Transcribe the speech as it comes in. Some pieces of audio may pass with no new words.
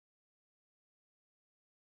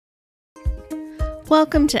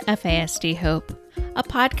Welcome to FASD Hope, a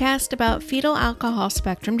podcast about fetal alcohol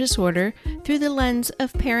spectrum disorder through the lens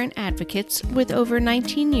of parent advocates with over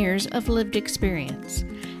 19 years of lived experience.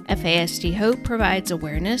 FASD Hope provides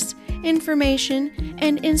awareness, information,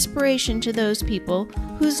 and inspiration to those people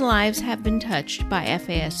whose lives have been touched by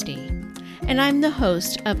FASD. And I'm the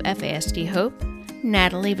host of FASD Hope,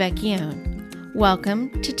 Natalie Vecchione.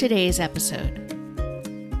 Welcome to today's episode.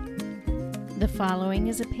 The following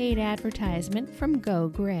is a paid advertisement from Go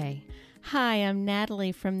Gray. Hi, I'm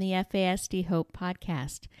Natalie from the FASD Hope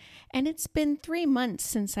podcast, and it's been 3 months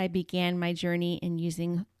since I began my journey in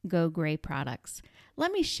using Go Gray products.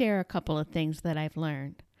 Let me share a couple of things that I've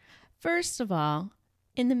learned. First of all,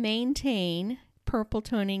 in the Maintain Purple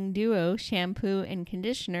Toning Duo shampoo and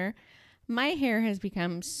conditioner, my hair has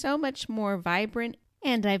become so much more vibrant,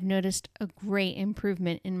 and I've noticed a great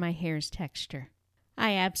improvement in my hair's texture.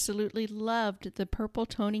 I absolutely loved the purple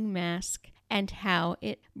toning mask and how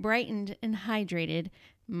it brightened and hydrated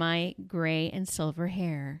my gray and silver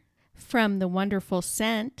hair. From the wonderful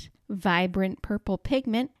scent, vibrant purple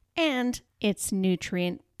pigment, and its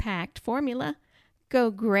nutrient-packed formula, Go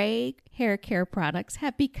Gray hair care products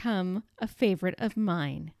have become a favorite of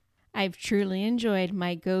mine. I've truly enjoyed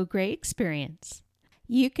my Go Gray experience.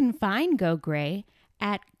 You can find Go Gray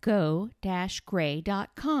at go-gray.com.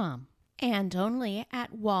 and only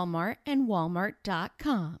at Walmart and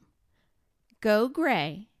walmart.com. Go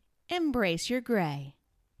Gray. Embrace your gray.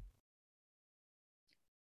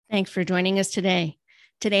 Thanks for joining us today.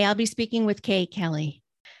 Today I'll be speaking with Kay Kelly.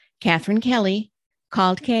 Catherine Kelly,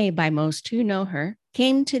 called Kay by most who know her,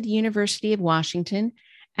 came to the University of Washington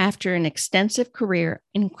after an extensive career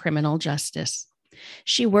in criminal justice.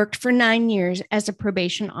 She worked for 9 years as a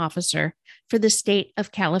probation officer for the state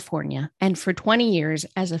of California and for 20 years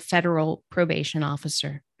as a federal probation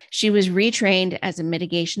officer. She was retrained as a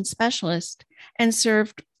mitigation specialist and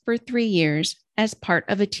served for 3 years as part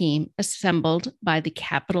of a team assembled by the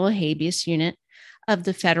Capital Habeas Unit of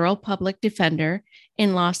the Federal Public Defender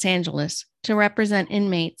in Los Angeles to represent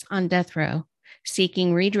inmates on death row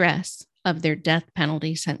seeking redress of their death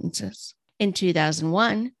penalty sentences. In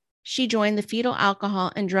 2001, she joined the Fetal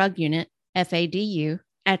Alcohol and Drug Unit, FADU,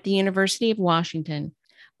 at the University of Washington,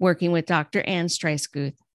 working with Dr. Ann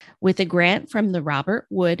Streisguth. With a grant from the Robert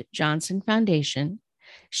Wood Johnson Foundation,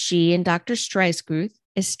 she and Dr. Streisguth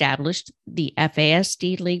established the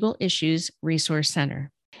FASD Legal Issues Resource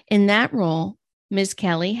Center. In that role, Ms.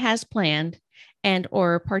 Kelly has planned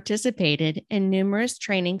and/or participated in numerous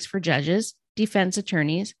trainings for judges, defense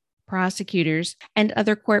attorneys, prosecutors, and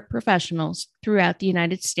other court professionals throughout the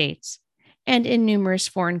United States and in numerous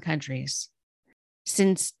foreign countries.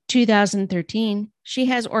 Since 2013, she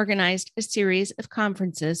has organized a series of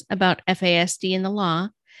conferences about FASD and the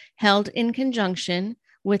law, held in conjunction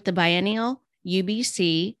with the biennial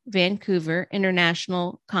UBC Vancouver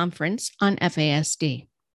International Conference on FASD.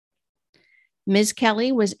 Ms.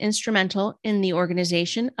 Kelly was instrumental in the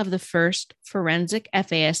organization of the first forensic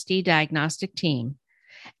FASD diagnostic team,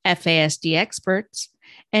 FASD experts,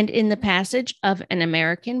 and in the passage of an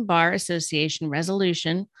American Bar Association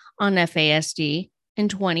resolution on FASD in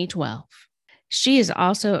 2012. She is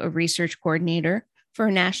also a research coordinator for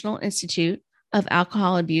a National Institute of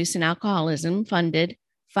Alcohol Abuse and Alcoholism funded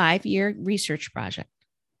 5-year research project,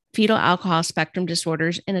 Fetal Alcohol Spectrum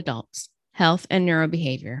Disorders in Adults, Health and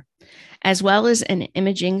Neurobehavior, as well as an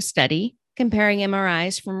imaging study comparing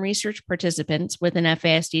MRIs from research participants with an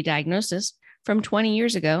FASD diagnosis from 20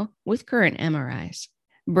 years ago with current MRIs,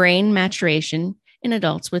 brain maturation in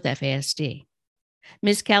adults with FASD.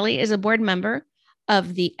 Ms. Kelly is a board member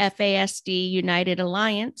of the FASD United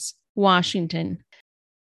Alliance, Washington.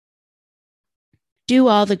 Do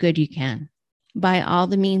all the good you can, by all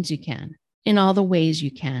the means you can, in all the ways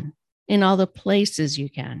you can, in all the places you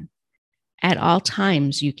can, at all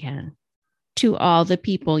times you can, to all the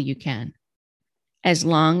people you can, as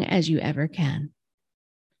long as you ever can.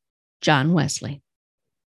 John Wesley.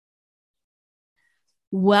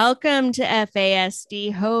 Welcome to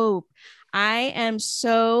FASD Hope. I am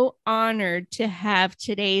so honored to have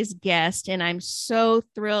today's guest, and I'm so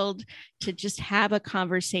thrilled to just have a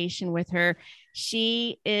conversation with her.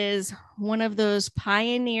 She is one of those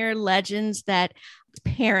pioneer legends that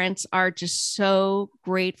parents are just so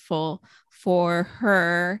grateful for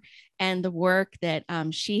her and the work that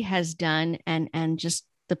she has done and just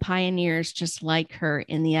the pioneers just like her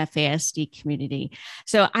in the FASD community.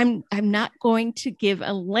 So I'm not going to give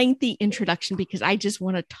a lengthy introduction because I just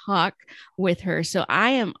want to talk with her. So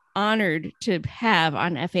I am honored to have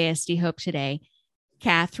on FASD Hope today,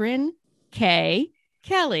 Catherine K.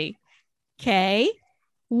 Kelly. Kay,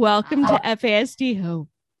 welcome to FASD Hope.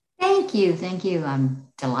 Thank you. Thank you. I'm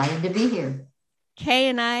delighted to be here. Kay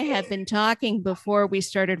and I have been talking before we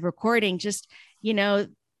started recording. You know,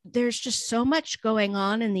 there's just so much going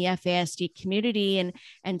on in the FASD community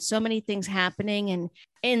and so many things happening. And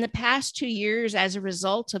in the past 2 years, as a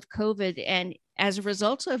result of COVID and as a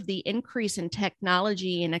result of the increase in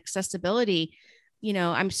technology and accessibility,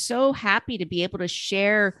 I'm so happy to be able to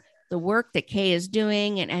share the work that Kay is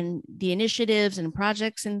doing and the initiatives and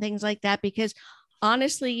projects and things like that. Because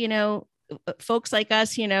honestly, folks like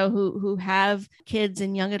us, who have kids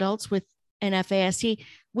and young adults with an FASD,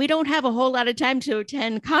 we don't have a whole lot of time to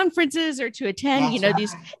attend conferences or to attend,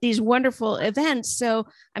 That's these wonderful events. So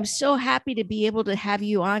I'm so happy to be able to have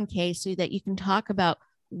you on, Kay, so that you can talk about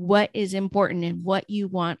what is important and what you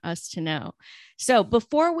want us to know. So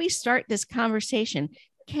before we start this conversation,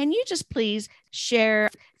 can you just please share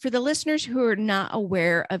for the listeners who are not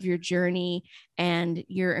aware of your journey and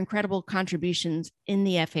your incredible contributions in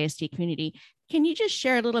the FASD community? Can you just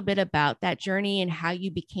share a little bit about that journey and how you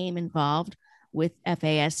became involved with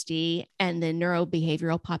FASD and the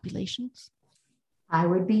neurobehavioral populations? I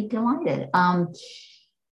would be delighted.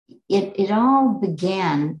 It all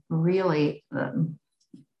began really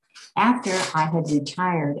after I had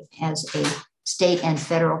retired as a state and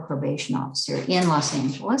federal probation officer in Los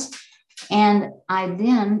Angeles. And I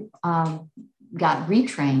then got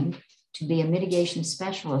retrained to be a mitigation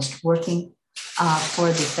specialist working for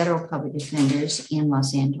the federal public defenders in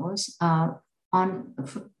Los Angeles on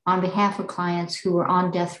behalf of clients who were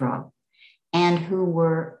on death row and who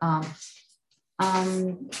were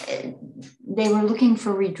they were looking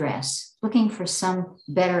for redress, looking for some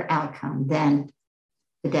better outcome than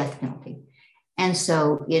the death penalty. And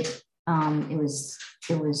so it's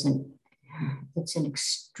an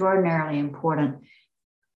extraordinarily important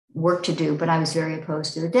work to do, but I was very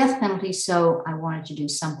opposed to the death penalty. So I wanted to do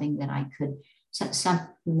something that I could, some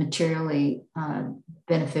materially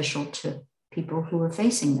beneficial to people who were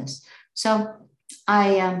facing this. So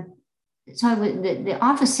the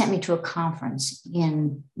office sent me to a conference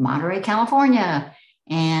in Monterey, California,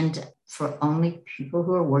 and for only people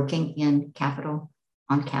who are working in capital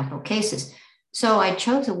cases. So I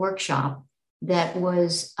chose a workshop that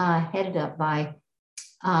was headed up by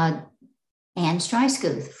Anne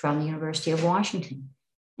Stryskuth from the University of Washington.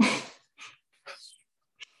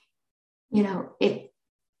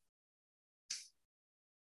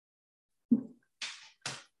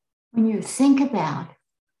 When you think about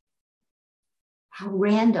how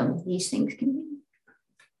random these things can be.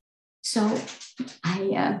 So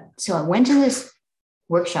I went to this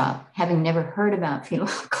workshop, having never heard about fetal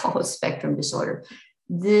alcohol spectrum disorder.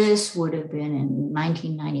 This would have been in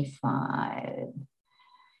 1995.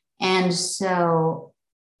 And so,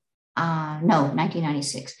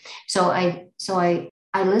 1996. So I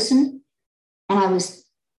listened, and I was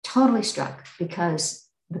totally struck because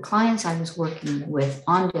the clients I was working with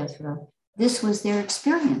on death row, this was their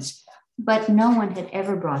experience. But no one had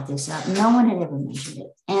ever brought this up. No one had ever mentioned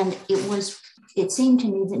it. And it seemed to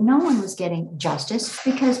me that no one was getting justice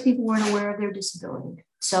because people weren't aware of their disability.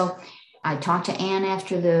 So I talked to Anne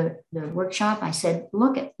after the workshop. I said,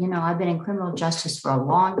 look, I've been in criminal justice for a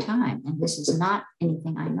long time, and this is not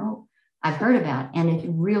anything I know I've heard about. And it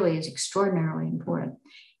really is extraordinarily important.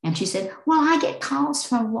 And she said, well, I get calls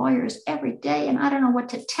from lawyers every day, and I don't know what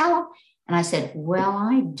to tell them. And I said, well,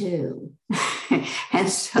 I do. And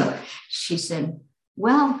so she said,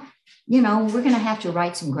 well, we're going to have to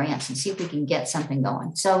write some grants and see if we can get something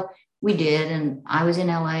going. So we did. And I was in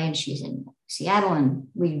LA and she's in Seattle, and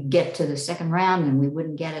we get to the second round and we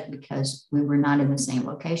wouldn't get it because we were not in the same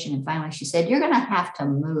location. And finally she said, you're going to have to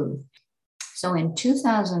move. So in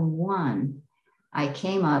 2001, I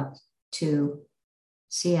came up to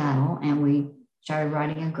Seattle and we started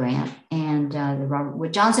writing a grant, and the Robert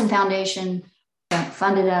Wood Johnson Foundation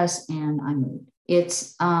funded us, and I moved.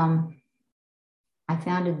 I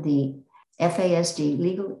founded the FASD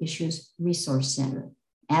Legal Issues Resource Center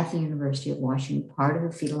at the University of Washington, part of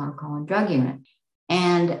the Fetal Alcohol and Drug Unit.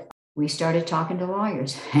 And we started talking to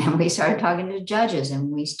lawyers, and we started talking to judges, and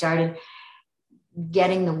we started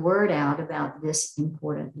getting the word out about this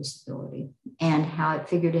important disability and how it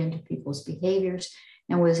figured into people's behaviors,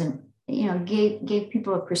 and gave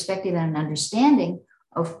people a perspective and an understanding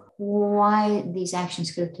of why these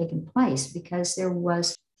actions could have taken place, because there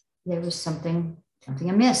was something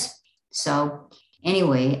amiss. So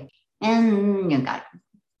anyway, and got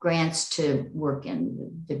grants to work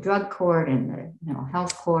in the drug court and the mental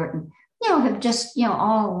health court, and have just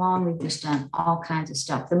all along we've just done all kinds of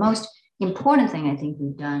stuff. The most important thing I think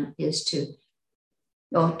we've done is two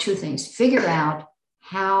things: figure out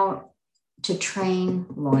how to train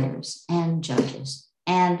lawyers and judges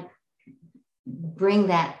and bring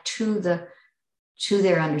that to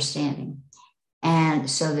their understanding. And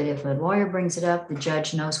so that if a lawyer brings it up, the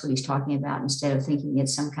judge knows what he's talking about instead of thinking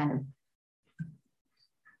it's some kind of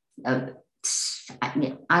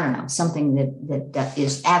I don't know, something that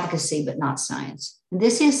is advocacy, but not science.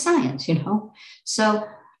 This is science, So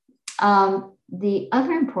the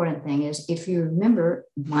other important thing is, if you remember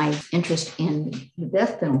my interest in the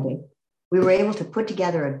death penalty, we were able to put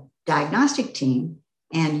together a diagnostic team,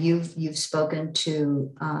 and you've spoken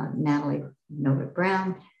to Natalie Novick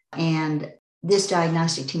Brown, and this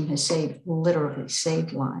diagnostic team has literally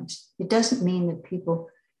saved lives. It doesn't mean that people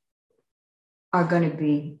are going to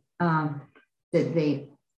be that they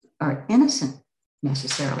are innocent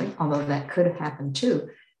necessarily, although that could have happened too.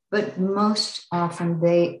 But most often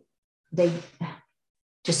they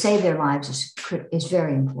to save their lives is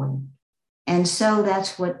very important. And so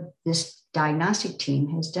that's what this diagnostic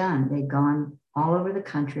team has done. They've gone all over the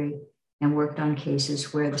country and worked on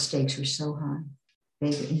cases where the stakes were so high.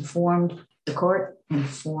 They've informed the court,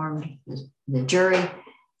 informed the jury.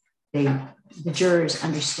 The jurors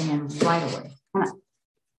understand right away.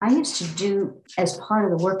 I used to do, as part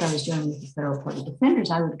of the work I was doing with the Federal Public Defenders,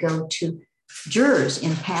 I would go to jurors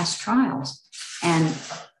in past trials and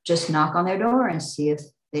just knock on their door and see if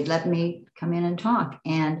they'd let me come in and talk.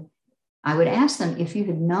 And I would ask them, if you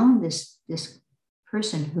had known this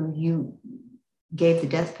person who you gave the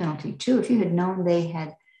death penalty to, if you had known they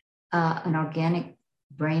had an organic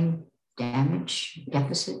brain damage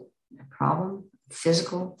deficit, a problem,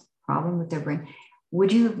 physical problem with their brain,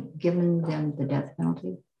 would you have given them the death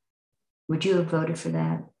penalty? Would you have voted for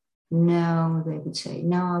that? No, they would say,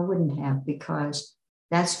 no, I wouldn't have, because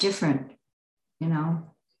that's different.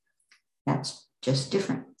 That's just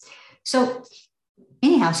different. So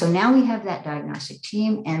anyhow, so now we have that diagnostic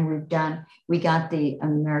team, and we got the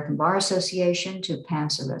American Bar Association to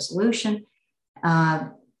pass a resolution.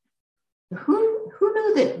 Who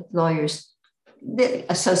knew that that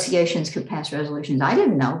associations could pass resolutions? I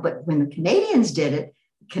didn't know, but when the Canadians did it,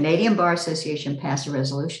 Canadian Bar Association passed a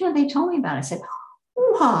resolution, and they told me about it. I said,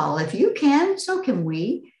 well, if you can, so can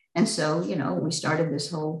we. And so, we started this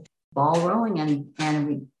whole ball rolling,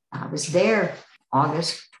 and I was there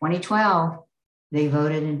August 2012. They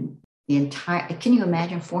voted in the entire, can you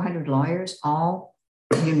imagine 400 lawyers, all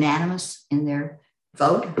unanimous in their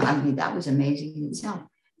vote? I mean, that was amazing in itself.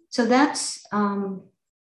 So those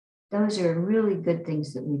are really good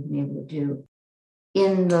things that we've been able to do.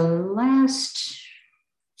 In the last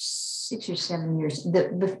 6 or 7 years,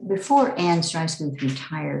 before Anne Streismuth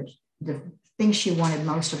retired, the thing she wanted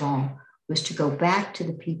most of all was to go back to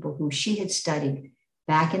the people who she had studied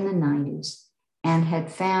back in the 90s and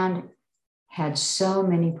had so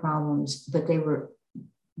many problems, but they were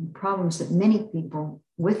problems that many people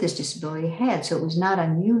with this disability had. So it was not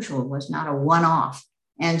unusual, it was not a one-off.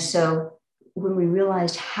 And so when we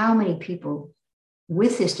realized how many people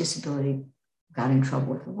with this disability got in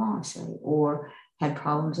trouble with the law, say, or had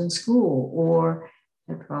problems in school, or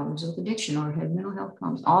had problems with addiction, or had mental health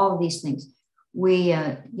problems, all of these things,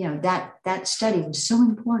 that study was so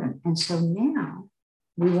important. And so now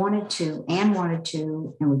Anne wanted to,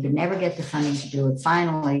 and we could never get the funding to do it.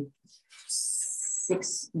 Finally,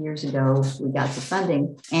 6 years ago, we got the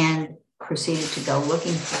funding and proceeded to go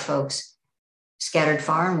looking for folks scattered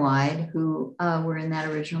far and wide who were in that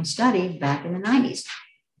original study back in the 90s.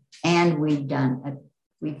 And we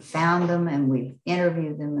found them and we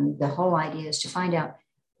interviewed them. And the whole idea is to find out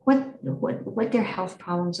what their health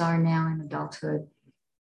problems are now in adulthood.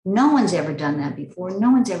 No one's ever done that before.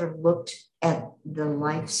 No one's ever looked at the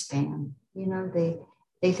lifespan.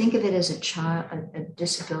 They think of it as a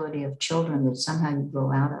disability of children that somehow you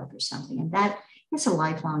grow out of or something. And that is a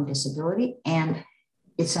lifelong disability. And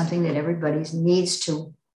it's something that everybody needs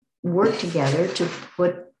to work together to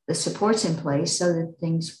put the supports in place so that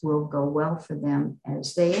things will go well for them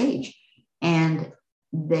as they age. And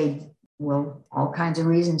they will, all kinds of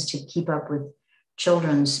reasons to keep up with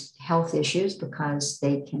children's health issues, because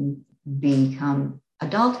they can become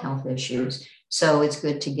adult health issues. So it's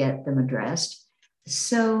good to get them addressed.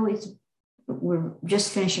 So we're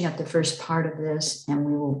just finishing up the first part of this, and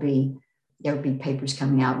there will be papers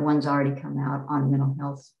coming out. One's already come out on mental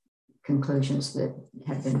health conclusions that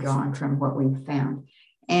have been drawn from what we've found.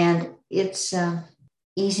 And it's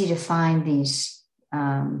easy to find these,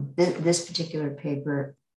 this particular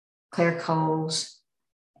paper. Claire Coles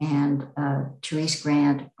and Therese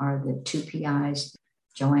Grant are the two PIs,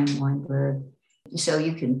 Joanne Weinberg. So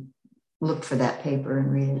you can look for that paper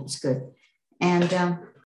and read it. It's good. And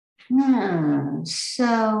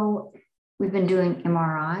so we've been doing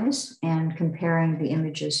MRIs and comparing the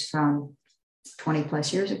images from 20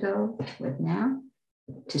 plus years ago with now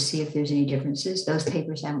to see if there's any differences. Those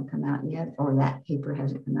papers haven't come out yet, or that paper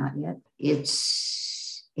hasn't come out yet.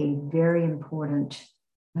 It's a very important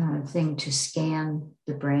thing to scan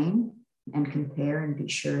the brain and compare and be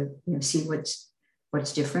sure, see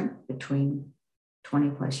what's different between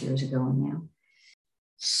 20 plus years ago and now.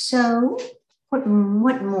 So what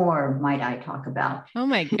more might I talk about? Oh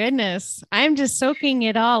my goodness. I'm just soaking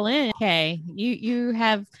it all in. Okay. You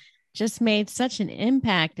have just made such an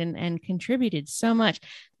impact and contributed so much.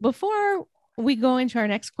 Before we go into our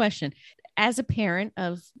next question, as a parent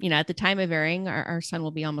of, at the time of airing, our son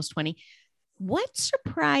will be almost 20. What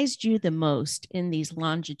surprised you the most in these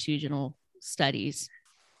longitudinal studies?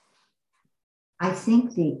 I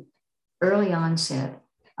think the early onset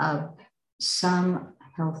of some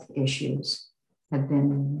health issues have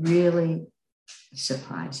been really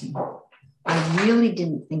surprising. I really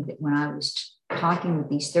didn't think that when I was talking with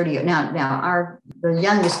these 30, now the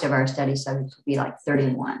youngest of our study subjects would be like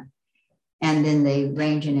 31. And then they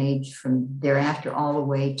range in age from thereafter all the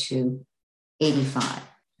way to 85.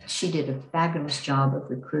 She did a fabulous job of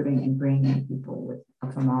recruiting and bringing in people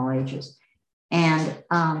from all ages. And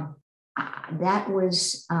that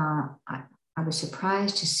was, I was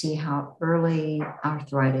surprised to see how early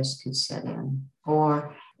arthritis could set in,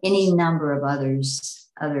 or any number of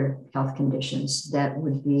other health conditions that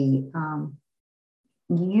would be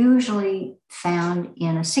usually found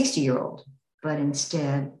in a 60-year-old, but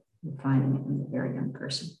instead we're finding it in a very young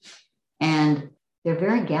person. And they're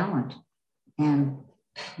very gallant, and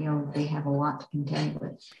they have a lot to contend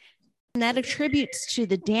with. And that attributes to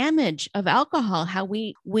the damage of alcohol, how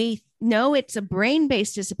we know it's a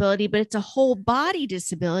brain-based disability, but it's a whole body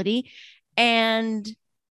disability. And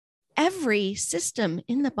every system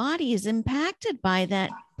in the body is impacted by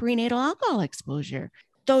that prenatal alcohol exposure.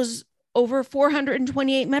 Those over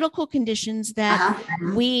 428 medical conditions that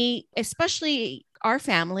we, especially our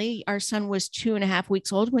family, our son was 2.5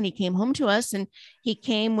 weeks old when he came home to us, and he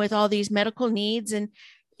came with all these medical needs. And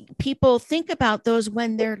people think about those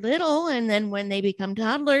when they're little, and then when they become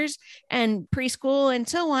toddlers and preschool and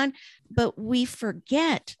so on, but we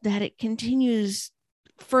forget that it continues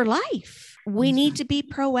for life. We need to be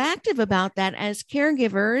proactive about that as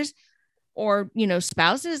caregivers, or,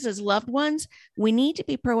 spouses, as loved ones. We need to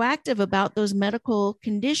be proactive about those medical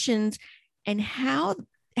conditions and how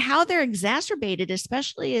they're exacerbated,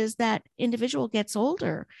 especially as that individual gets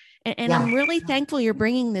older. And I'm really thankful you're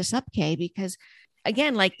bringing this up, Kay, because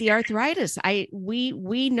again, like the arthritis,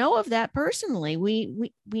 we know of that personally.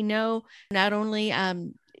 We know not only,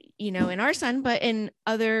 in our son, but in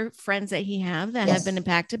other friends that he have that have been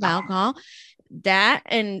impacted by alcohol, that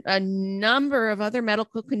and a number of other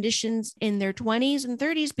medical conditions in their 20s and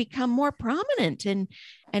 30s become more prominent. And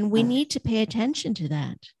we need to pay attention to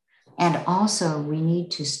that. And also we need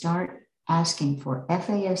to start asking for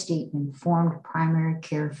FASD informed primary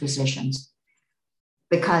care physicians,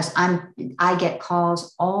 because I get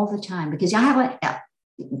calls all the time, because I have a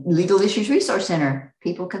Legal Issues Resource Center.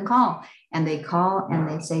 People can call, and they call and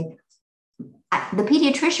they say, the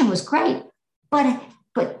pediatrician was great, but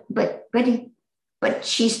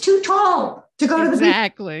she's too tall to go to the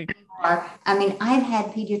exactly. I mean, I've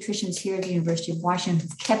had pediatricians here at the University of Washington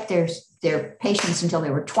who kept their patients until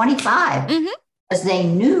they were 25, because they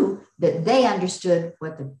knew that they understood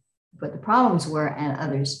what the problems were and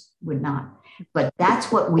others would not. But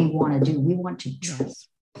that's what we want to do. We want to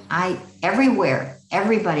everywhere,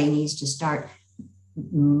 everybody needs to start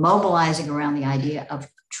mobilizing around the idea of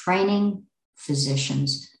training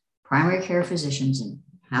physicians, primary care physicians, and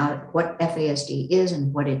what FASD is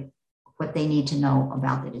and what they need to know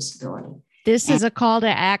about the disability. This is a call to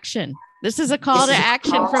action. This is a call to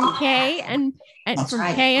action from Kay and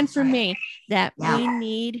from Kay and from me, that we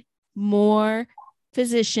need more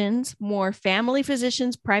physicians, more family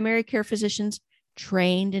physicians, primary care physicians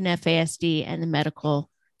trained in FASD and the medical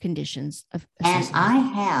conditions of. And I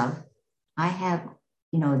have,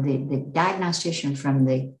 the diagnostician from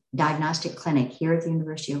the diagnostic clinic here at the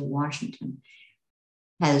University of Washington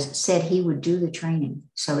has said he would do the training.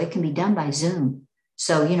 So it can be done by Zoom.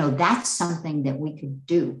 So, that's something that we could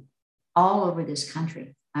do all over this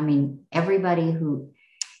country. I mean, everybody who,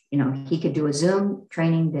 he could do a Zoom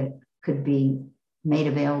training that could be made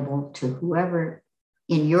available to whoever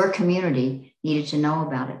in your community needed to know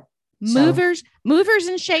about it. Movers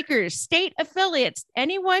and shakers, state affiliates,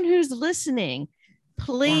 anyone who's listening,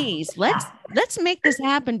 please let's make this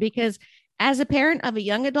happen, because as a parent of a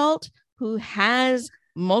young adult who has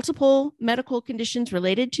multiple medical conditions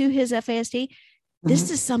related to his FASD,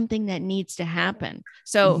 this is something that needs to happen.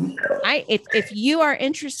 So if you are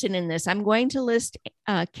interested in this, I'm going to list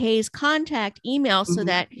Kay's contact email so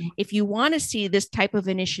that if you want to see this type of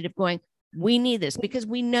initiative going, we need this, because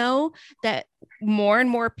we know that more and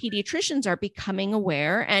more pediatricians are becoming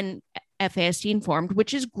aware and FASD informed,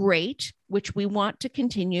 which is great, which we want to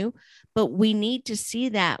continue, but we need to see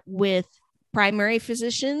that with primary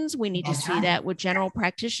physicians. We need to see that with general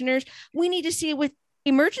practitioners. We need to see it with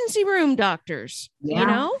emergency room doctors.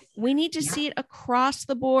 We need to see it across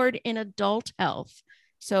the board in adult health.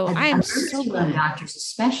 So I am so glad. Doctors,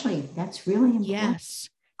 especially, that's really important. Yes.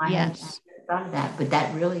 I hadn't thought of that, but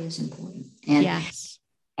that really is important. And, yes.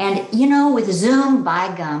 And, with Zoom,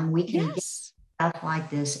 by gum, we can get stuff like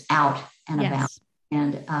this out and about.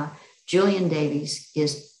 And Julian Davies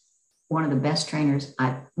is one of the best trainers.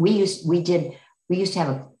 We used to have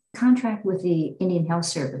a contract with the Indian Health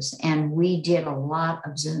Service, and we did a lot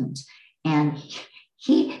of Zooms, and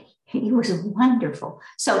he was wonderful.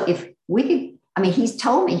 So if we could, he's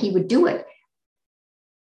told me he would do it,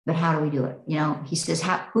 but how do we do it? He says,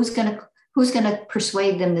 who's going to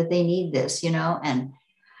persuade them that they need this, and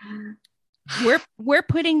we're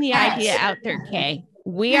putting the idea out there, Kay.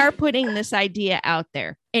 We are putting this idea out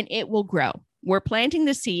there, and it will grow. We're planting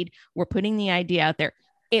the seed. We're putting the idea out there.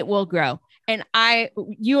 It will grow. And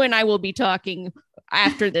you and I will be talking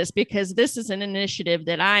after this, because this is an initiative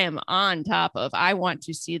that I am on top of. I want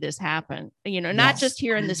to see this happen, not just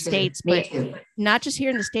here in the States, but not just here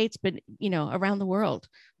in the States, but, around the world.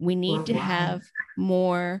 We need to have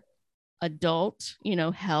more adult,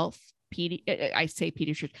 health,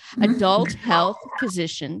 pediatricians, adult health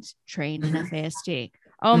physicians trained in FASD.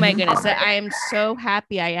 Oh my goodness. I am so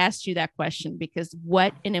happy I asked you that question, because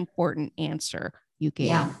what an important answer you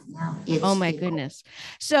gave. Oh my goodness.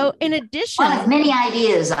 So in addition, many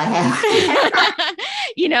ideas I have,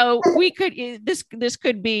 we could, this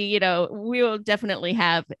could be, we will definitely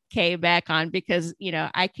have Kay back on, because,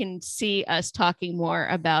 I can see us talking more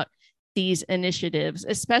about these initiatives,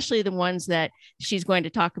 especially the ones that she's going to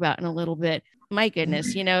talk about in a little bit. My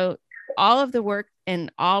goodness, all of the work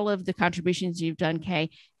and all of the contributions you've done,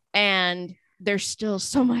 Kay, and there's still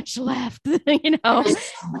so much left, There's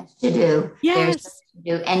so much to do. Yes. There's so much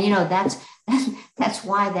to do. And, that's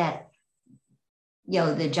why that,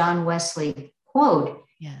 the John Wesley quote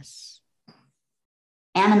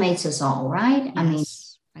animates us all, right? Yes.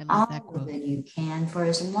 I love that quote. That you can for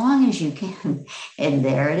as long as you can. And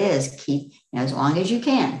there it is. Keep as long as you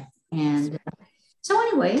can. And so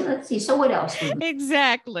anyway, let's see. So what else?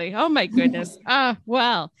 Exactly. Oh my goodness.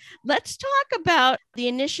 Well, let's talk about the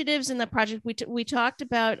initiatives in the project. We talked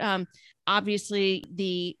about obviously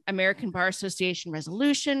the American Bar Association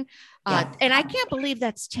resolution. And I can't believe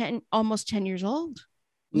that's almost 10 years old.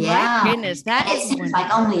 Yeah. My goodness. That is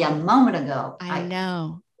like only a moment ago. I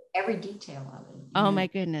know. Every detail of it. Oh my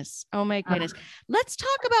goodness. Oh my goodness. Let's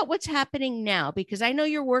talk about what's happening now, because I know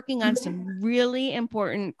you're working on some really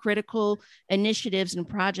important, critical initiatives and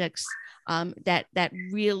projects that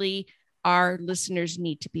really our listeners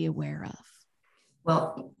need to be aware of.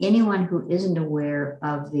 Well, anyone who isn't aware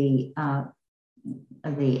of the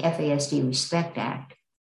FASD Respect Act,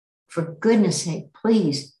 for goodness sake,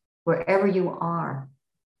 please, wherever you are,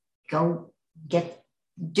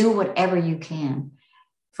 do whatever you can.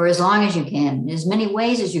 For as long as you can, in as many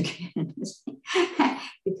ways as you can,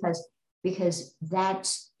 because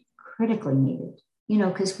that's critically needed,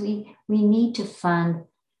 because we need to fund,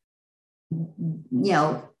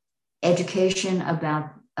 education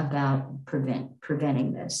about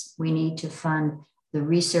preventing this. We need to fund the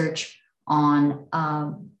research on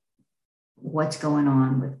what's going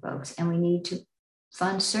on with folks, and we need to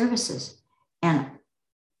fund services. And,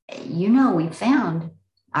 we found,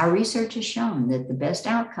 our research has shown that the best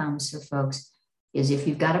outcomes for folks is if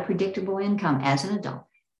you've got a predictable income as an adult,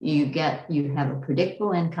 you have a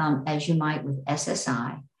predictable income as you might with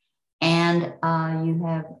SSI, and you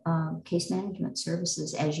have case management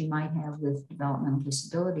services as you might have with developmental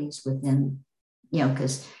disabilities within,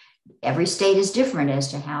 because every state is different as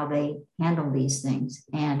to how they handle these things.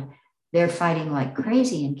 And they're fighting like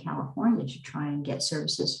crazy in California to try and get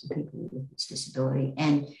services for people with this disability.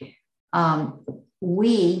 And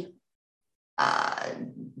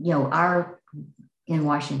in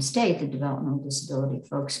Washington State, the developmental disability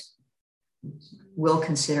folks will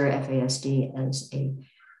consider FASD as a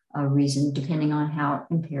reason, depending on how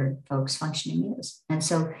impaired folks' functioning is. And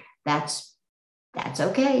so that's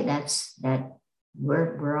okay.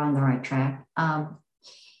 We're on the right track.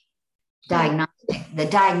 The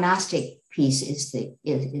diagnostic piece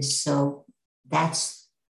is so that's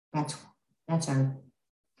our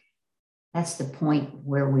that's the point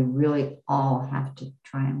where we really all have to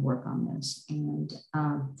try and work on this, and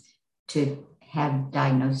to have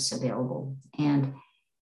diagnosis available. And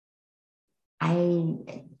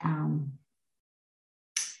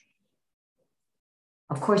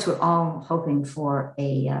of course, we're all hoping for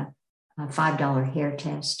a $5 hair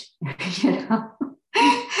test, that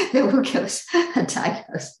will give us a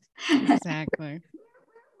diagnosis. Exactly.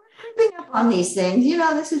 Creeping up on these things,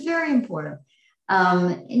 this is very important.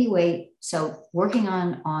 Anyway, so working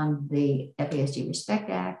on the FASD Respect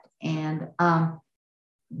Act, and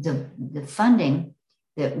the funding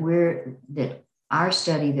that our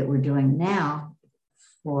study that we're doing now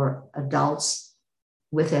for adults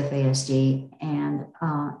with FASD and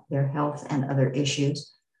their health and other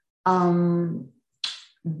issues. That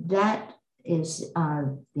is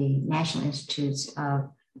the National Institutes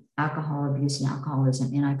of Alcohol Abuse and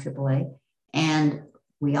Alcoholism, NIAAA, and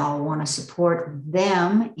we all want to support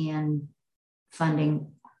them in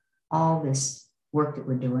funding all this work that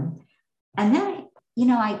we're doing. And then,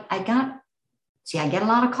 I get a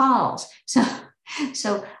lot of calls. So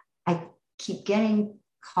I keep getting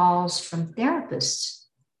calls from therapists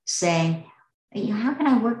saying, how can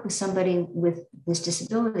I work with somebody with this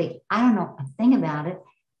disability? I don't know a thing about it.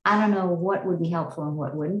 I don't know what would be helpful and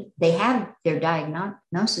what wouldn't. They have their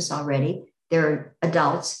diagnosis already. They're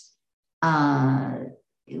adults. How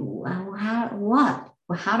do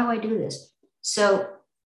I do this? So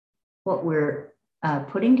what we're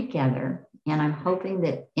putting together, and I'm hoping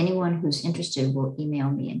that anyone who's interested will email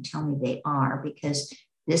me and tell me they are, because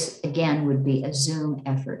this, again, would be a Zoom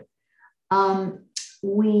effort.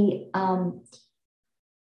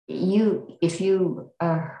 If you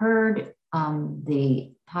heard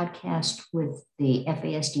the podcast with the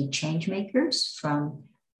FASD Changemakers from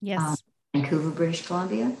Vancouver, British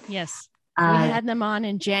Columbia. Yes. We had them on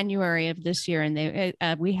in January of this year, and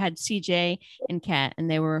we had CJ and Kat, and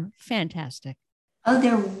they were fantastic. Oh,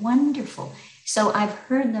 they're wonderful. So I've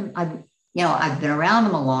heard them. I've been around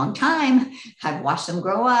them a long time. I've watched them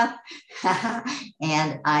grow up,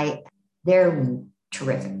 and they're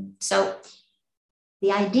terrific. So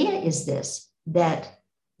the idea is this: that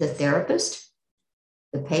the therapist,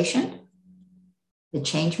 the patient, the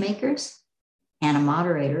change makers, and a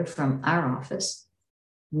moderator from our office,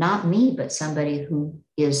 not me, but somebody who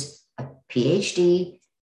is a PhD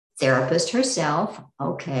therapist herself,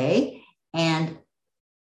 okay, and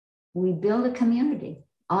we build a community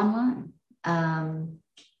online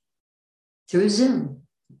through Zoom.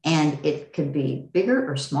 And it could be bigger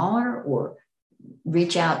or smaller, or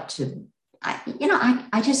reach out to,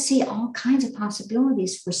 I just see all kinds of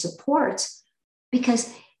possibilities for supports,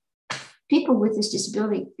 because people with this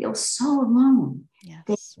disability feel so alone.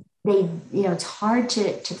 Yes. They it's hard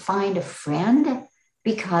to find a friend,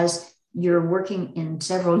 because you're working in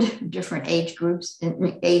several different age groups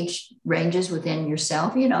and age ranges within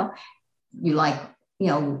yourself. You like,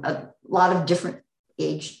 a lot of different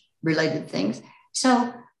age related things.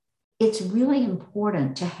 So it's really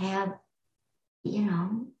important to have,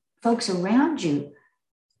 folks around you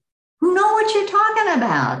who know what you're talking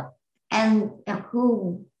about and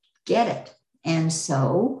who get it. And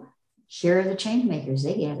so here are the change makers.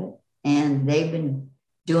 They get it, and they've been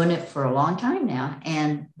doing it for a long time now,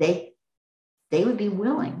 and they would be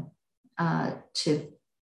willing to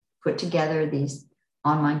put together these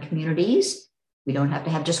online communities. We don't have to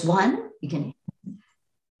have just one. You can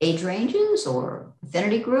age ranges or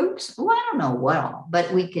affinity groups. Well, I don't know what all,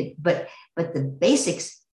 but we could. But the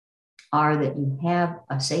basics are that you have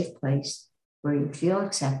a safe place where you feel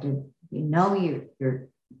accepted. You're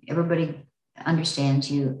everybody understands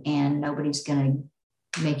you, and nobody's going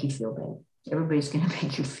to make you feel bad. Everybody's going to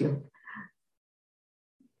make you feel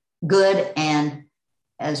good and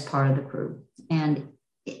as part of the crew. And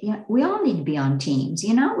we all need to be on teams.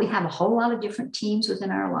 We have a whole lot of different teams within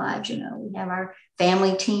our lives. We have our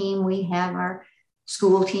family team, we have our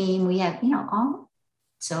school team, we have, all.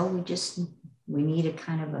 So we need a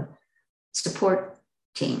kind of a support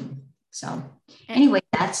team. So anyway,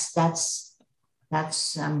 that's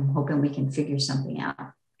I'm hoping we can figure something out.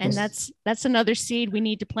 And that's another seed we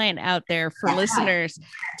need to plant out there for listeners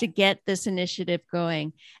to get this initiative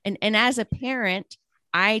going. And as a parent,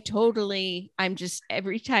 I'm just,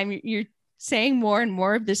 every time you're saying more and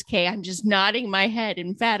more of this, Kay, I'm just nodding my head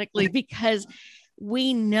emphatically, because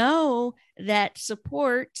we know that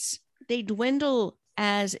supports, they dwindle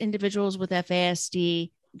as individuals with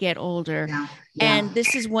FASD get older. Yeah. And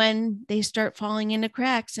this is when they start falling into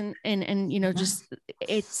cracks, and just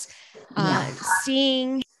it's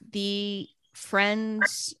seeing the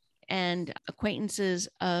friends and acquaintances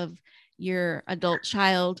of your adult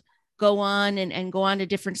child go on and go on to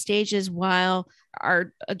different stages, while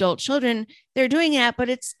our adult children, they're doing that, but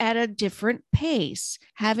it's at a different pace.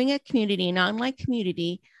 Having a community, an online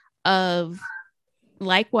community of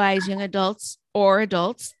likewise young adults or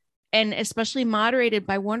adults, and especially moderated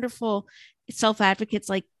by wonderful self-advocates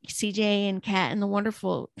like CJ and Kat and the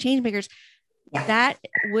wonderful change makers, that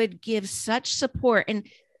would give such support. And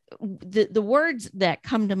the words that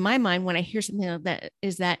come to my mind when I hear something like that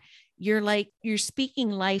is that you're speaking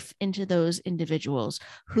life into those individuals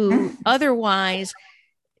who otherwise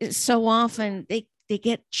so often they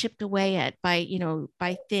get chipped away at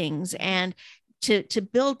by things, and to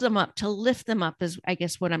build them up, to lift them up is, I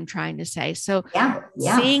guess, what I'm trying to say. So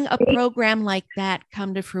seeing a program like that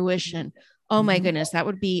come to fruition, oh my goodness, that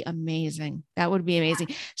would be amazing. That would be amazing.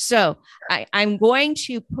 So I'm going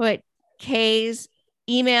to put Kay's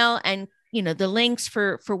email and the links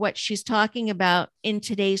for what she's talking about in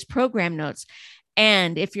today's program notes.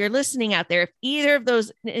 And if you're listening out there, if either of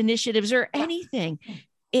those initiatives or anything,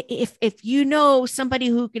 if you know somebody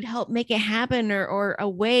who could help make it happen, or a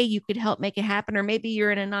way you could help make it happen, or maybe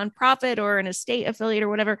you're in a nonprofit or an estate affiliate or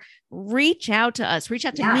whatever, reach out to us, reach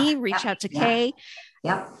out to me, reach out to Kay.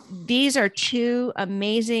 These are two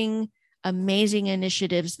amazing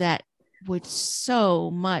initiatives that would so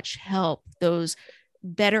much help those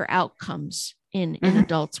better outcomes in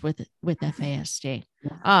adults with FASD.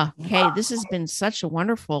 Okay, this has been such a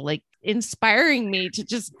wonderful, inspiring me to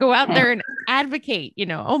just go out there and advocate.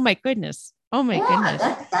 Oh my goodness.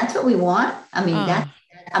 That's what we want.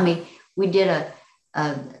 We did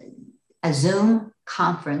a Zoom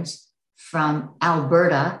conference from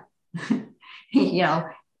Alberta,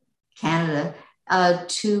 Canada,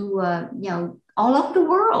 to all over the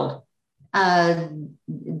world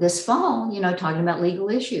this fall, talking about legal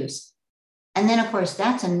issues. And then, of course,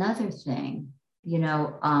 that's another thing,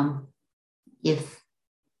 if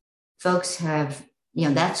folks have,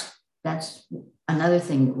 that's another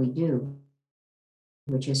thing that we do,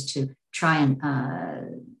 which is to try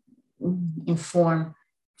and inform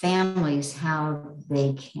families how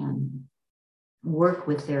they can work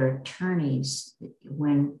with their attorneys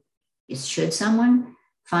should someone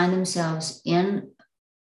find themselves in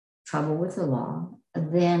trouble with the law,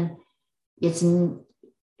 then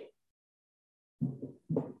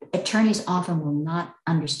attorneys often will not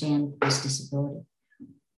understand this disability.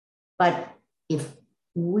 But if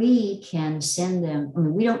we can send them,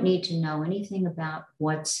 we don't need to know anything about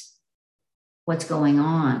what's going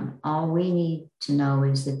on. All we need to know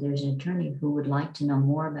is that there's an attorney who would like to know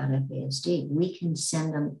more about FASD. We can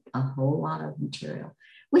send them a whole lot of material.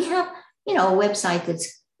 We have, a website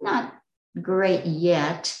that's not great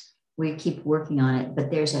yet. We keep working on it, but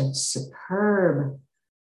there's a superb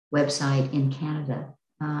website in Canada.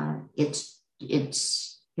 It's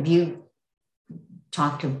if you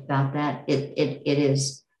talked about that,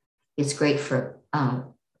 it's great for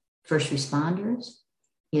first responders.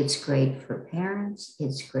 It's great for parents.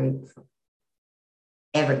 It's great for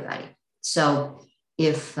everybody. So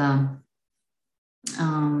if you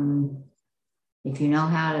know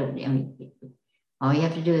how to, all you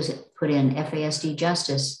have to do is put in FASD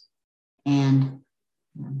Justice, and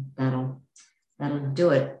that'll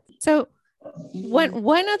do it. So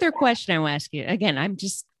one other question I will ask you. Again,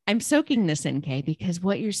 I'm soaking this in, Kay, because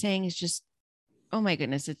what you're saying is just, oh my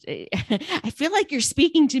goodness. I feel like you're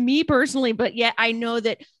speaking to me personally, but yet I know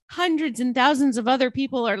that hundreds and thousands of other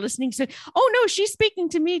people are listening. So, oh no, she's speaking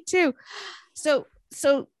to me too. So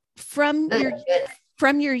from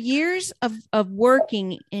your years of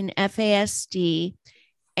working in FASD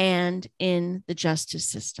and in the justice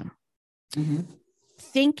system,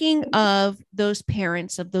 thinking of those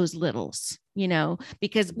parents of those littles,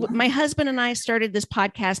 because my husband and I started this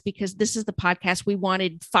podcast because this is the podcast we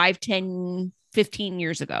wanted 5, 10, 15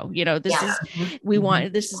 years ago. This is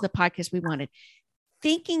the podcast we wanted.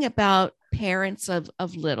 Thinking about parents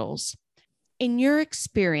of littles, in your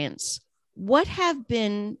experience, what have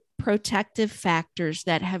been protective factors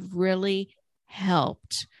that have really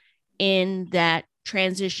helped in that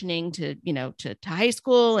transitioning to high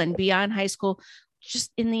school and beyond high school,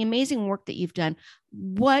 just in the amazing work that you've done?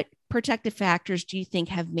 What protective factors do you think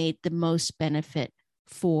have made the most benefit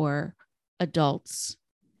for adults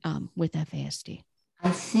with FASD?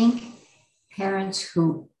 I think parents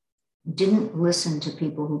who didn't listen to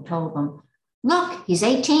people who told them, look, he's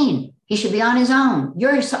 18. He should be on his own.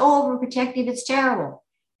 You're so overprotective. It's terrible.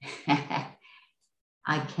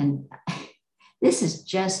 This is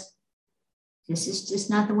just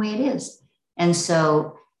not the way it is. And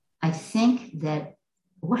so I think that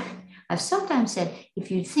what I've sometimes said,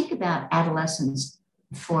 if you think about adolescence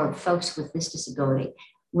for folks with this disability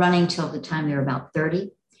running till the time they're about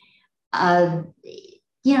 30, uh,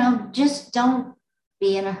 just don't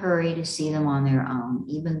be in a hurry to see them on their own,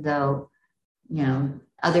 even though,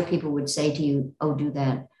 other people would say to you, oh, do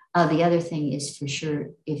that. The other thing is for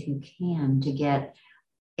sure, if you can, to get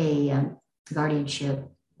a guardianship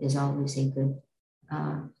is always a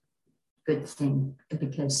good thing,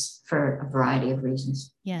 because for a variety of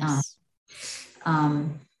reasons. Yes.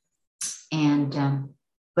 And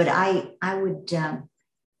but I would,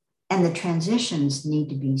 and the transitions need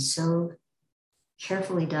to be so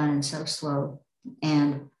carefully done and so slow.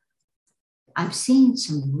 And I've seen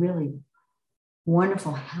some really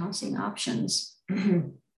wonderful housing options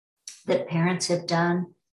that parents have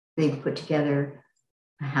done. They've put together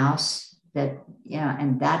a house that,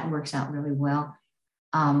 and that works out really well.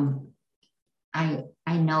 I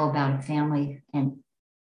know about a family, and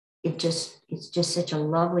it's just such a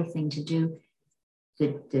lovely thing to do.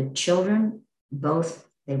 The children both,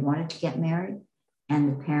 they wanted to get married,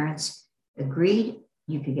 and the parents agreed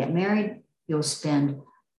you could get married. You'll spend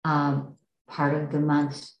part of the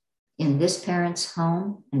month in this parent's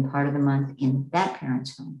home and part of the month in that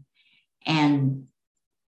parent's home. And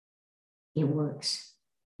it works.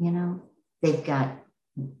 They've got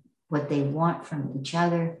what they want from each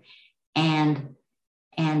other, and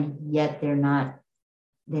yet they don't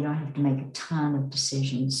have to make a ton of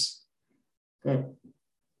decisions that,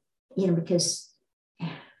 because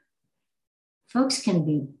folks can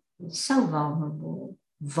be so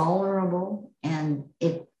vulnerable, and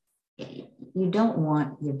you don't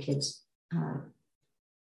want your kids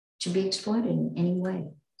to be exploited in any way.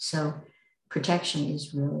 So protection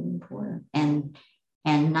is really important, and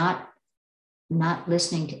not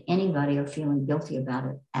listening to anybody or feeling guilty about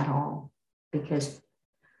it at all, because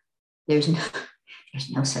there's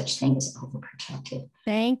no such thing as overprotected.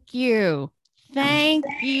 Thank you.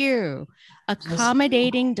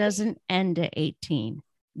 Accommodating doesn't end at 18.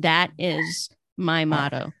 That is my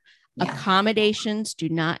motto. Yeah. Accommodations do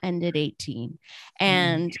not end at 18.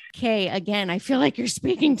 And Kay, again, I feel like you're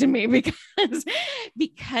speaking to me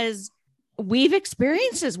because we've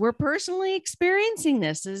experienced this. We're personally experiencing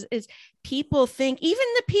this. Is people think, even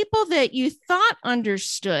the people that you thought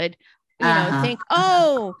understood, think,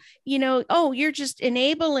 you're just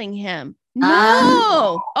enabling him.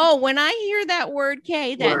 No. When I hear that word,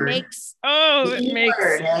 Kay, that makes,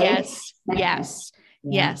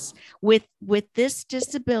 yes. With this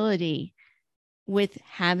disability, with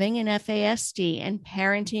having an FASD and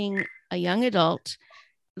parenting a young adult,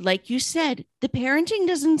 like you said, the parenting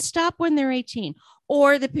doesn't stop when they're 18,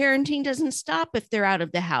 or the parenting doesn't stop if they're out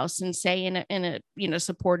of the house and say in a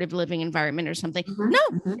supportive living environment or something. Mm-hmm.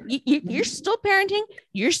 No, you're still parenting,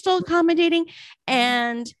 you're still accommodating.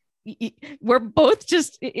 And we're both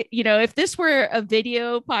just, if this were a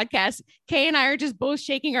video podcast, Kay and I are just both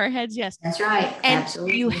shaking our heads. Yes, that's right. And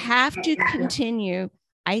absolutely. You have to continue,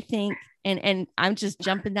 I think, and I'm just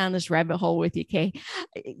jumping down this rabbit hole with you, Kay.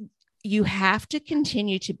 You have to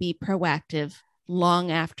continue to be proactive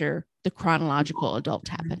long after the chronological adult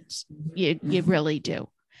happens. You really do,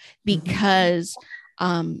 because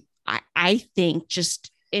I think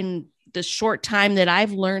just in the short time that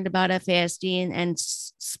I've learned about FASD and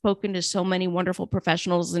spoken to so many wonderful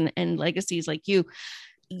professionals and legacies like you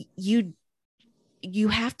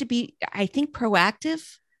have to be, I think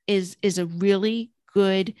proactive is a really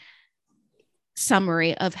good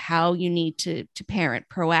summary of how you need to parent: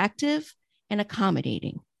 proactive and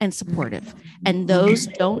accommodating and supportive. And those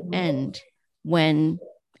don't end when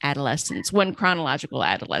chronological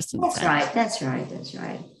adolescence ends. That's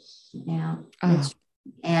right. Yeah.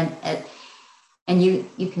 And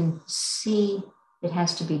you can see it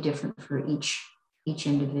has to be different for each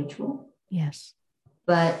individual. Yes.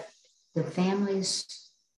 But the families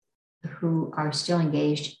who are still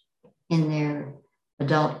engaged in their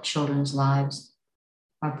adult children's lives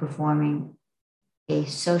are performing a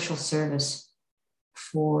social service,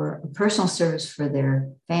 for a personal service for their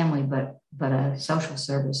family, but a social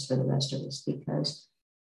service for the rest of us, because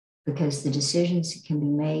the decisions that can be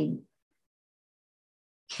made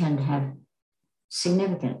can have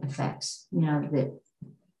significant effects,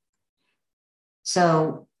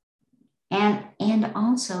 so, and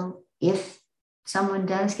also, if someone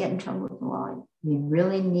does get in trouble with the law, you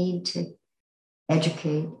really need to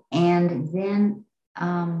educate, and then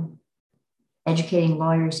educating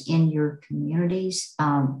lawyers in your communities.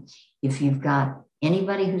 If you've got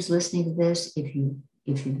anybody who's listening to this, if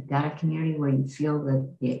you've got a community where you feel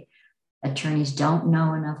that the attorneys don't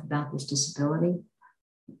know enough about this disability,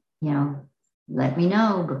 let me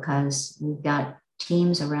know, because we've got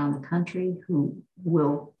teams around the country who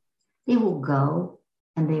will go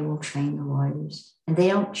and they will train the lawyers, and they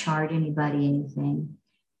don't charge anybody anything.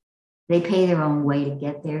 They pay their own way to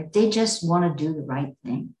get there. They just want to do the right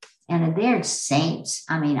thing. And they're saints.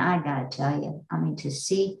 I mean, I got to tell you, I mean, to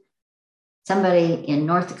see somebody in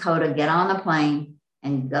North Dakota get on the plane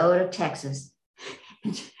and go to Texas,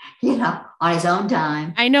 on his own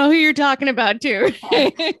time. I know who you're talking about too.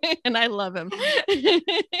 And I love him. Yeah.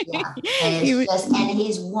 And and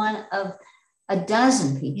he's one of a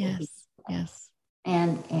dozen people. Yes. Yes.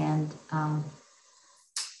 And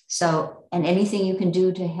so, and anything you can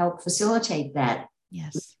do to help facilitate that.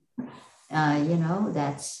 Yes.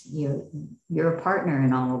 That's you're a partner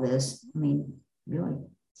in all of this. I mean, really.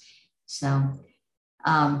 So,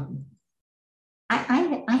 I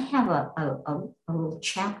have a little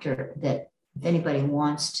chapter that if anybody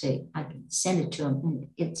wants to, I can send it to them. And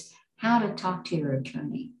it's how to talk to your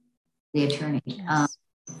attorney, the attorney, Yes.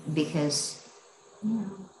 because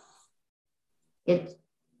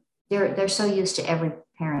they're so used to every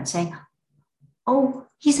parent saying, "Oh,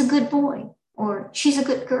 he's a good boy," or "She's a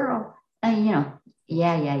good girl," and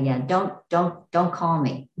yeah. Don't call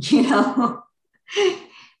me,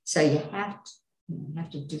 So you have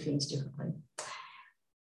to do things differently.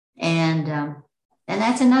 And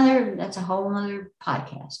that's a whole other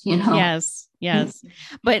podcast, Yes.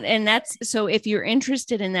 And that's, so if you're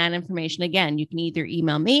interested in that information, again, you can either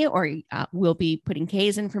email me or we'll be putting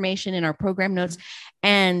Kay's information in our program notes.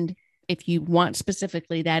 And if you want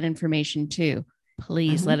specifically that information too,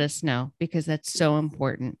 please let us know, because that's so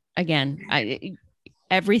important. Again,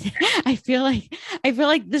 everything. I feel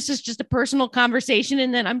like this is just a personal conversation,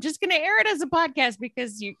 and then I'm just going to air it as a podcast,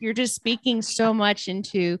 because you're just speaking so much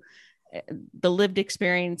into the lived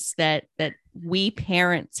experience that we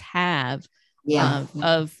parents have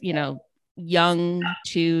of young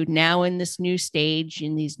to now in this new stage,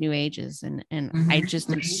 in these new ages. And I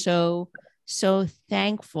just am so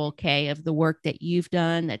thankful, Kay, of the work that you've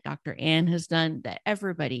done, that Dr. Ann has done, that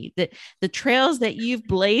everybody, that the trails that you've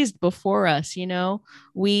blazed before us,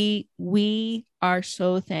 we are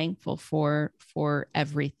so thankful for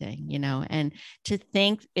everything, and to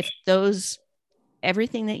think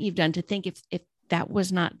everything that you've done, to think if that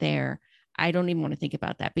was not there, I don't even want to think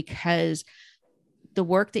about that, because the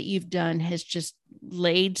work that you've done has just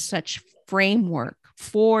laid such framework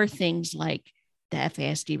for things like the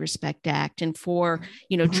FASD Respect Act, and for,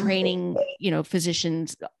 training,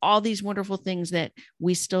 physicians, all these wonderful things that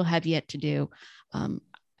we still have yet to do.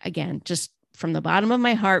 Again, just from the bottom of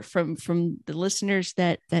my heart, from the listeners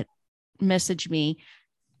that message me,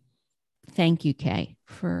 thank you, Kay,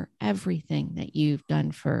 for everything that you've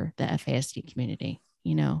done for the FASD community.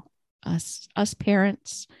 Us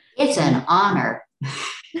parents. It's an honor.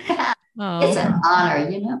 Oh. It's an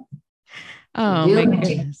honor, Oh,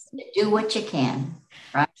 do what you can,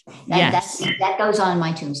 right? Yes. That goes on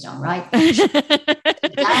my tombstone, right? I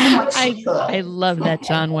love that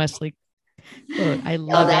John Wesley quote. I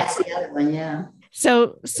love that's the other one, yeah.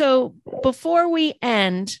 So before we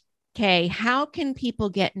end, Kay, how can people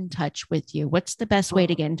get in touch with you? What's the best way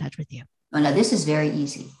to get in touch with you? Well, no, this is very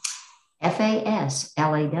easy.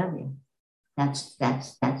 FASLAW. That's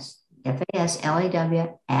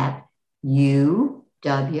FASLAW at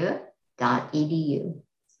UW.edu.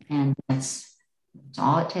 And that's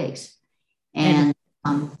all it takes. And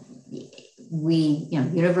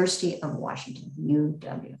University of Washington,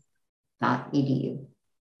 UW.edu.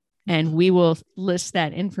 And we will list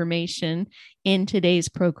that information in today's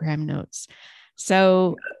program notes.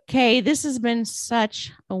 So, Kay, this has been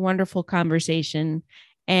such a wonderful conversation,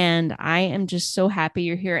 and I am just so happy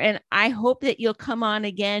you're here. And I hope that you'll come on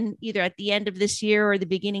again, either at the end of this year or the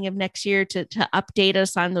beginning of next year, to update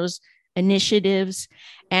us on those initiatives.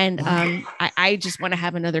 And I just want to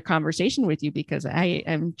have another conversation with you, because I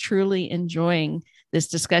am truly enjoying this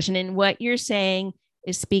discussion, and what you're saying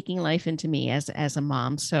is speaking life into me as a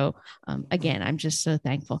mom. So again, I'm just so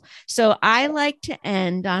thankful. So I like to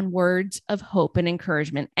end on words of hope and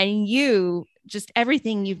encouragement, and just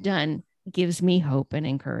everything you've done gives me hope and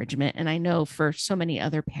encouragement. And I know for so many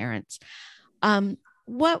other parents,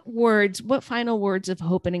 what final words of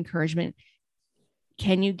hope and encouragement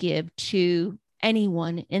can you give to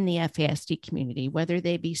anyone in the FASD community, whether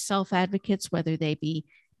they be self-advocates, whether they be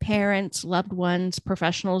parents, loved ones,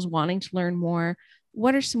 professionals wanting to learn more?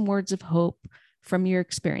 What are some words of hope from your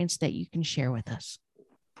experience that you can share with us?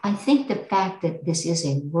 I think the fact that this is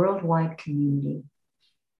a worldwide community,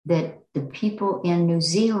 that the people in New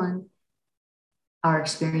Zealand are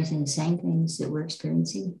experiencing the same things that we're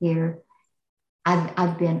experiencing here. I've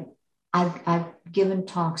given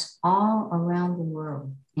talks all around the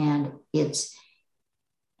world, and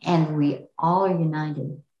we all are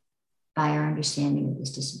united by our understanding of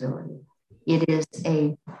this disability. It is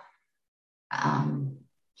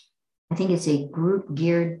I think it's a group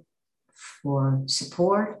geared for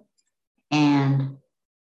support and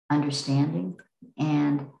understanding.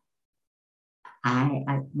 And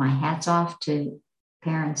my hat's off to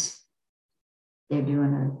parents. They're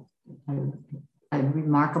doing a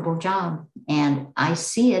remarkable job. And I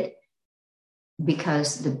see it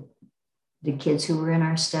because the kids who were in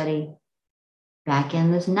our study back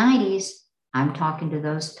in the 90s, I'm talking to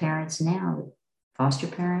those parents now, foster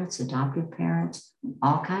parents, adoptive parents,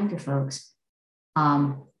 all kinds of folks.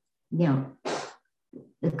 You know,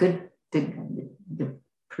 the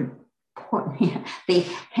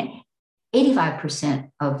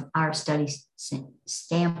 85% of our study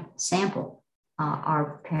sample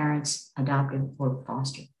are parents, adoptive or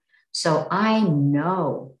foster. So I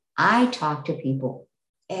know, I talk to people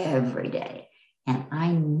every day, and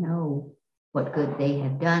I know what good they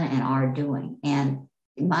have done and are doing. And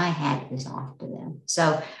my hat is off to them.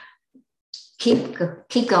 So keep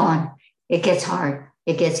going. It gets hard.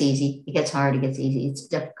 It gets easy. It gets hard. It gets easy. It's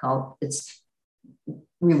difficult. It's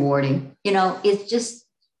rewarding. You know, it's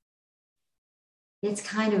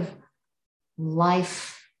kind of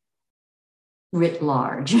life writ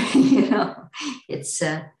large. You know, it's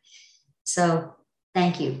so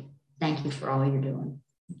thank you. Thank you for all you're doing.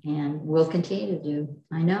 And we'll continue to do.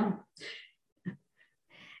 I know.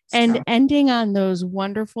 And ending on those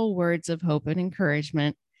wonderful words of hope and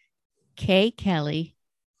encouragement, Kay Kelly,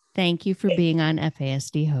 thank you for being on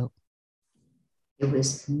FASD Hope. It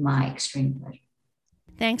was my extreme pleasure.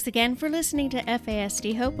 Thanks again for listening to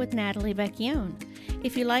FASD Hope with Natalie Vecchione.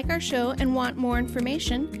 If you like our show and want more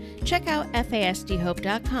information, check out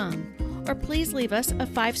FASDHope.com, or please leave us a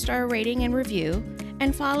 5-star rating and review,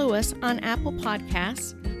 and follow us on Apple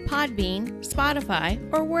Podcasts, Podbean, Spotify,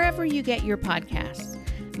 or wherever you get your podcasts.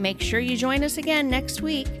 Make sure you join us again next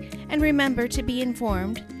week, and remember to be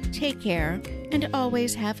informed, take care, and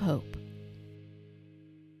always have hope.